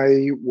and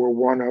I were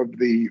one of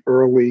the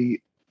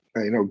early,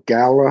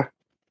 gala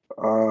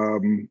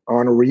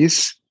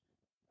honorees,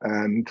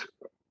 and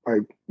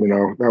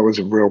that was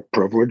a real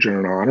privilege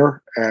and an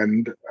honor.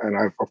 And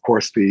I've, of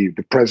course, the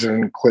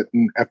President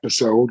Clinton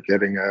episode,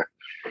 getting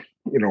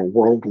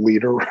world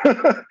leader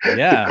to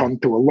Yeah. come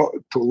to a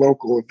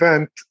local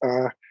event.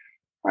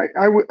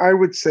 I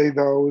would say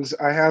those.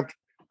 I have,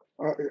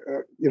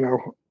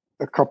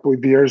 a couple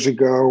of years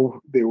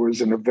ago, there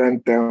was an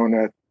event down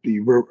at the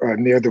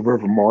near the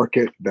River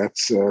Market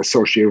that's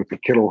associated with the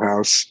Kittle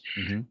House,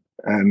 Mm-hmm.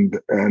 and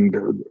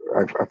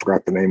I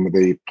forgot the name of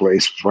the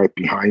place. It was right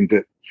behind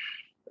it,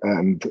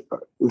 and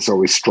this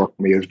always struck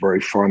me as very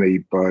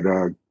funny. But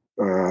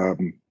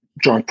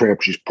John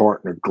Cramsey's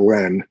partner,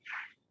 Glenn,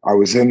 I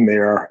was in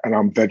there, and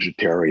I'm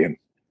vegetarian,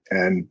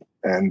 and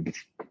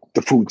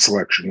the food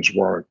selections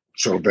weren't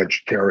so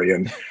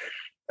vegetarian,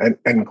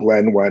 and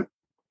Glenn went,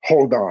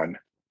 "Hold on,"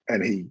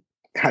 and he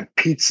had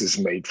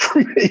pizzas made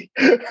for me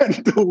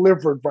and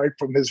delivered right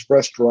from his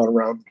restaurant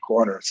around the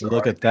corner. So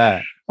Look at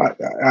that.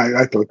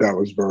 I thought that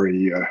was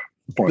very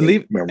funny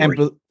Believe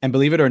memory. and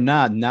believe it or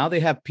not, now they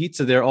have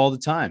pizza there all the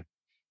time.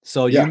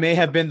 So you Yeah, may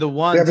have been the they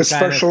one have to a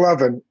special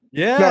oven.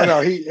 yeah.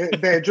 No,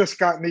 they had just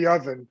gotten the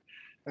oven,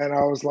 and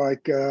I was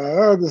like,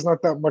 "Oh, there's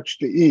not that much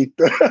to eat,"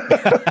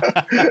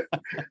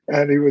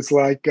 and he was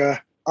like,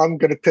 "I'm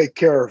going to take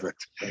care of it."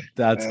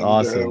 That's And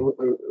awesome.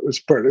 it was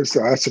pretty.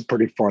 So that's a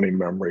pretty funny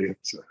memory.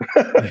 It's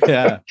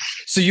Yeah.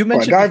 So you but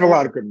mentioned I have a before,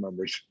 lot of good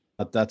memories.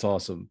 that's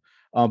awesome.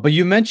 But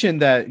you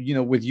mentioned that,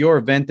 with your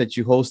event that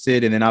you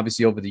hosted, and then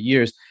obviously over the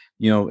years,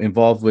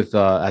 involved with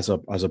as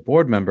a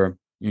board member,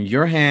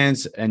 your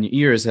hands and your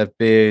ears have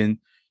been,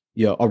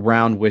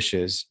 around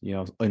wishes,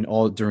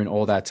 during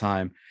all that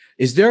time.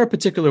 Is there a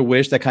particular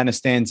wish that kind of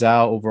stands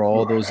out over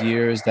all those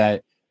years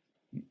that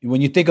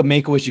when you think of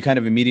Make-A-Wish, you kind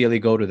of immediately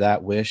go to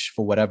that wish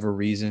for whatever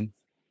reason?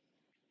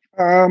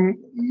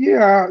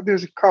 Yeah,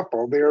 there's a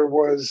couple. There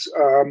was,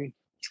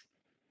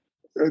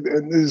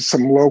 and there's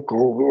some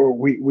local.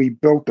 We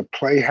built a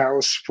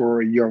playhouse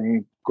for a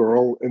young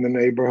girl in the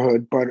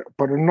neighborhood, but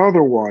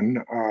another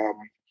one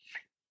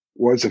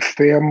was a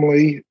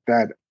family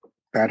that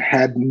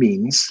had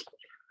means.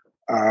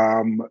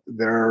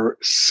 Their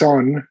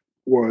son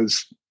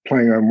was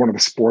playing on one of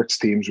the sports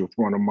teams with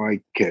one of my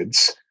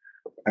kids,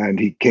 and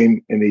he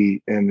came and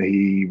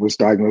he was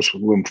diagnosed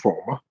with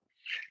lymphoma,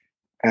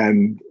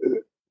 and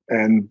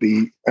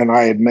and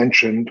I had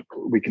mentioned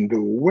we can do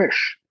a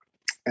wish,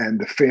 and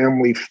the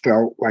family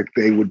felt like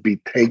they would be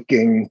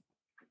taking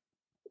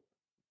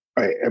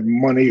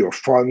money or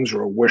funds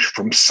or a wish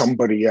from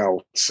somebody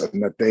else,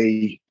 and that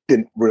they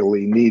didn't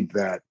really need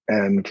that.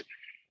 And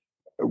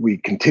we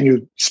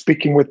continued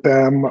speaking with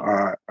them.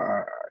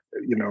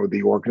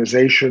 The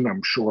organization,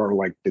 I'm sure,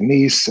 like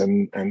Denise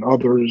and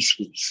others,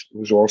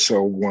 was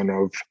also one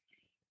of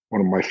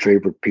my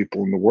favorite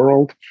people in the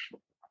world.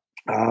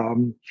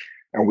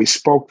 And we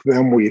spoke to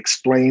them. We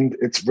explained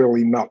it's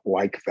really not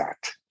like that,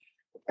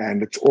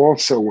 and it's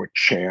also a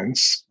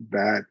chance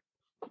that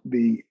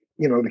the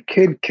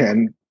kid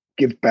can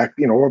give back.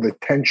 All the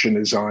tension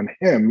is on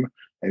him,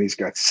 and he's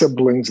got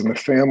siblings in the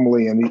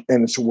family, and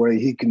it's a way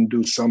he can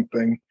do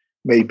something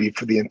maybe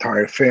for the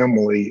entire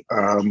family.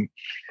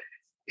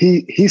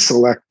 He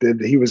selected.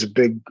 He was a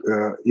big,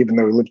 even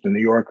though he lived in New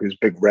York, he was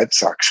a big Red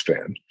Sox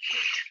fan,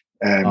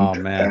 Oh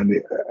and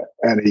man.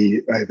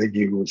 I think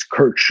he was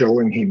Kurt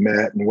Schilling. He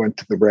met and went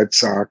to the Red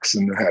Sox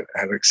and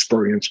had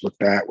experience with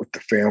that with the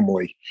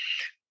family,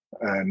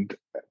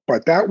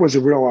 but that was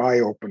a real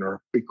eye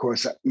opener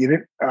because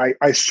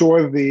I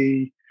saw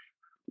the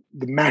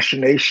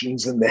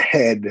machinations in the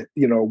head,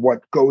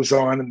 what goes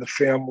on in the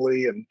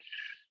family,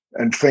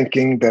 and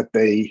thinking that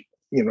they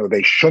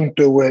shouldn't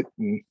do it,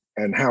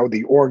 and how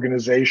the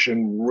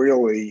organization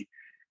really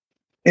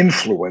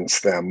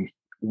influenced them,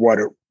 what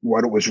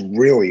it was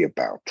really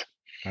about.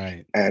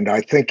 Right. And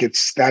I think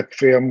it's that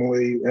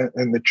family,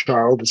 and the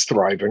child is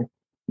thriving,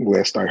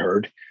 last I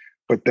heard,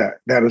 but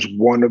that is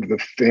one of the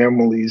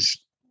family's,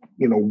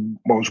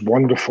 most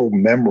wonderful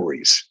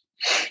memories,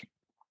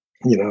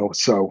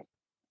 so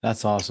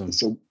That's awesome.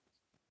 so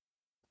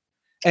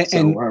And, so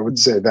and I would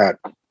say that.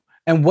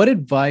 and what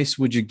advice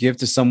would you give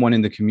to someone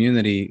in the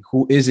community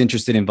who is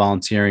interested in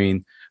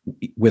volunteering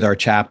with our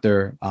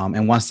chapter,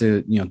 and wants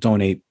to,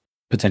 donate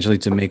potentially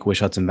to Make-A-Wish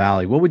Hudson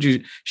Valley? What would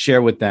you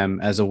share with them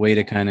as a way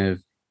to kind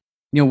of,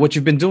 what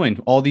you've been doing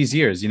all these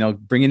years,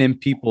 bringing in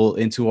people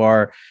into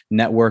our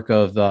network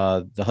of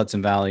the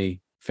Hudson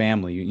Valley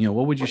family?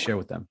 What would you share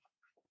with them?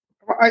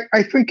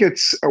 I think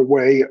it's a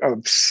way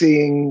of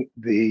seeing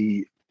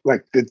the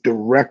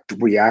direct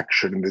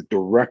reaction, the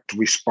direct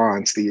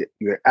response, the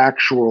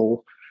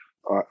actual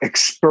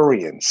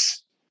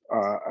experience,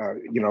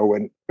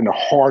 in a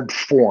hard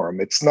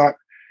form. It's not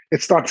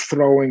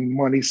throwing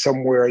money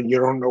somewhere and you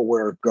don't know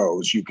where it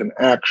goes. You can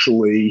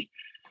actually,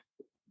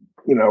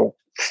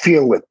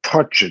 feel it,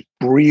 touch it,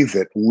 breathe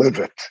it, live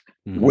it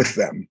with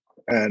them,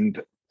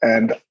 and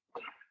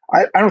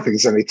I don't think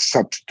there's any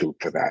substitute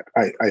for that.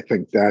 I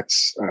think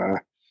that's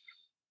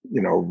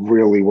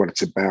really what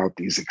it's about.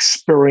 These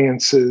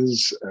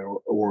experiences,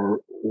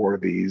 or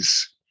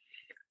these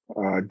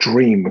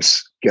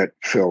dreams get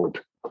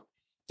filled.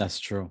 That's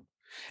true.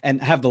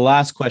 And I have the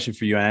last question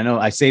for you. And I know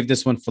I saved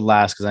this one for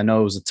last because I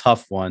know it was a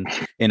tough one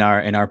in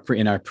our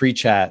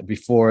pre-chat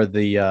before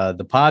the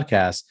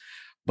podcast.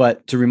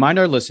 But to remind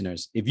our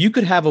listeners, if you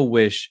could have a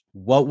wish,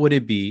 what would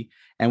it be?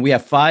 And we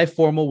have 5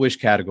 formal wish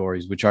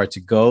categories, which are to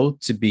go,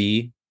 to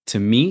be, to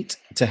meet,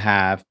 to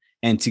have,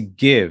 and to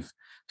give.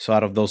 So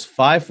out of those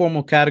 5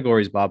 formal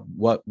categories, Bob,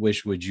 what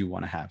wish would you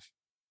want to have?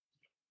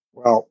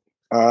 Well,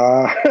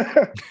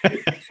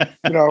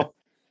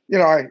 you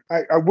know,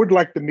 I would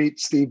like to meet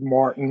Steve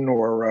Martin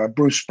or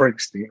Bruce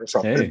Springsteen or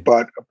something, Hey.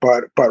 but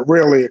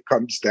really it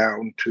comes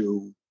down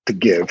to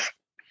give,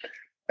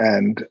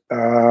 and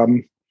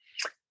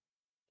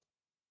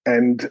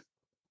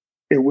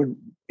it would,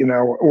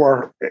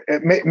 or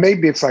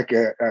maybe it's like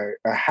a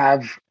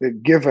have, a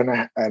give and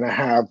a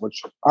have,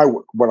 which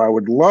what I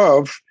would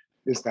love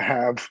is to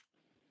have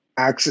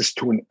access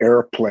to an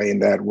airplane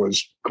that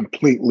was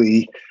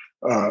completely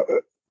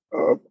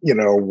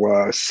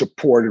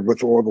supported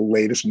with all the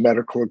latest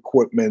medical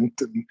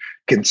equipment and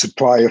can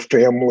supply a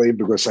family,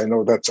 because I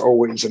know that's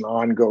always an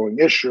ongoing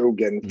issue,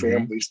 getting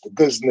families to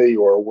Disney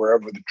or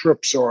wherever the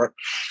trips are.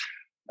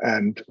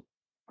 And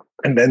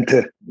then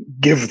to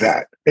give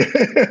that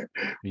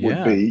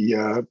would be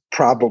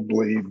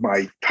probably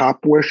my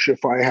top wish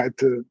if I had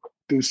to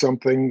do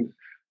something,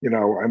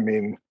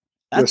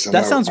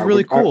 that sounds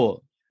really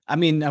cool. I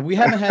mean, we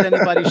haven't had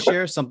anybody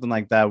share something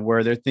like that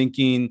where they're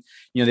thinking,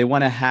 they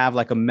want to have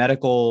like a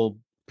medical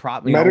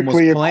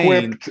medically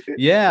equipped.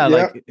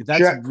 Like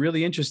that's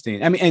really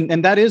interesting. I mean,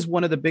 and that is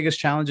one of the biggest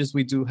challenges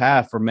we do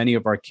have for many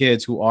of our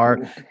kids who are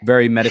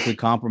very medically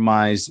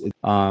compromised.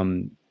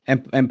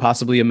 And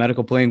possibly a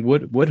medical plane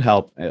would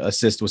help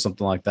assist with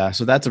something like that.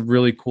 So that's a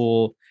really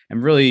cool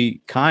and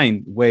really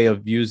kind way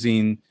of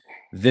using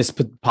this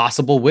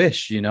possible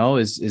wish,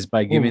 is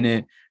by giving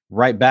it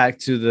right back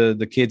to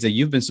the kids that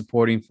you've been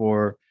supporting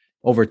for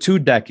over 2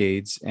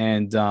 decades.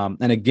 And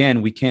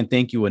again, we can't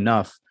thank you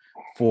enough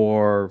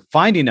for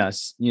finding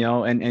us,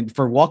 and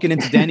for walking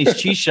into Danny's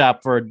cheese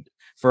shop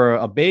for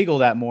a bagel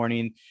that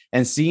morning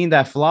and seeing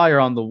that flyer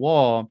on the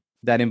wall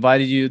that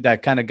invited you,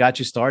 that kind of got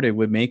you started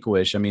with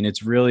Make-A-Wish. I mean,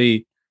 it's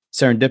really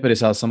serendipitous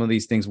how some of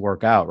these things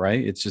work out,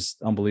 right? It's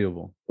just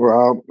unbelievable.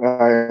 Well,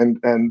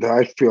 and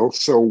I feel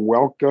so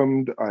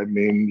welcomed. I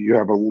mean, you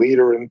have a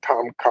leader in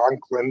Tom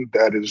Conklin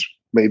that is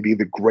maybe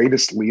the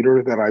greatest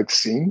leader that I've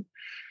seen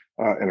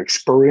and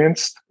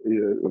experienced,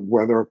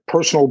 whether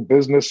personal,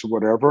 business,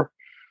 whatever.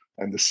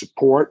 And the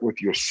support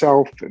with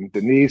yourself and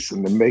Denise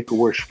and the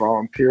Make-A-Wish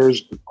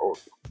volunteers,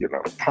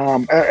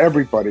 Tom,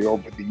 everybody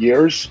over the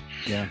years.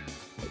 Yeah.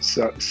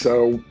 So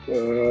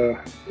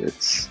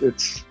it's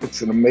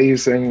an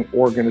amazing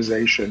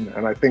organization,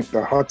 and I think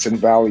the Hudson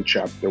Valley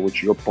chapter,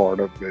 which you're part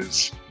of,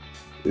 is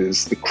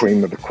the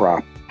cream of the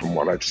crop from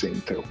what I've seen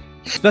too.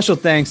 Special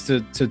thanks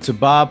to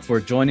Bob for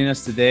joining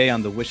us today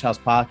on the Wish House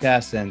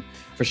podcast and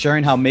for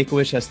sharing how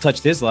Make-A-Wish has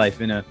touched his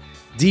life in a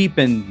deep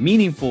and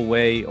meaningful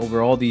way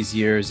over all these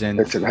years. And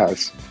yes, it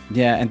has.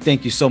 Yeah, and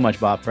thank you so much,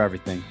 Bob, for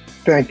everything.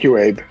 Thank you,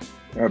 Abe.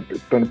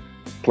 It's been a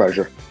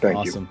pleasure.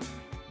 Thank you. Awesome.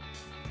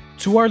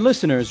 To our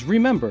listeners,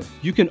 remember,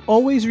 you can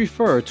always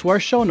refer to our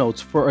show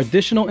notes for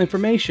additional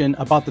information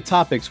about the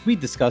topics we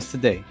discussed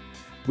today.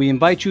 We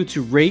invite you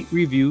to rate,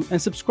 review, and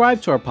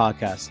subscribe to our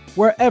podcast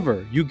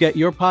wherever you get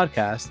your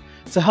podcast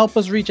to help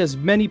us reach as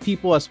many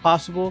people as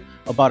possible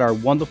about our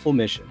wonderful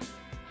mission.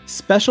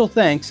 Special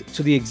thanks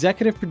to the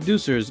executive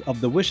producers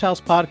of the Wish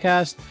House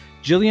podcast,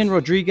 Jillian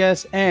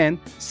Rodriguez and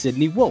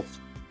Sydney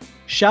Wolf.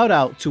 Shout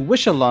out to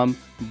Wish alum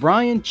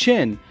Brian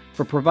Chin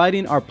for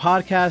providing our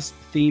podcast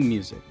theme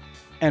music.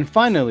 And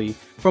finally,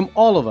 from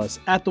all of us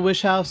at the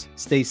Wish House,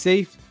 stay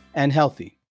safe and healthy.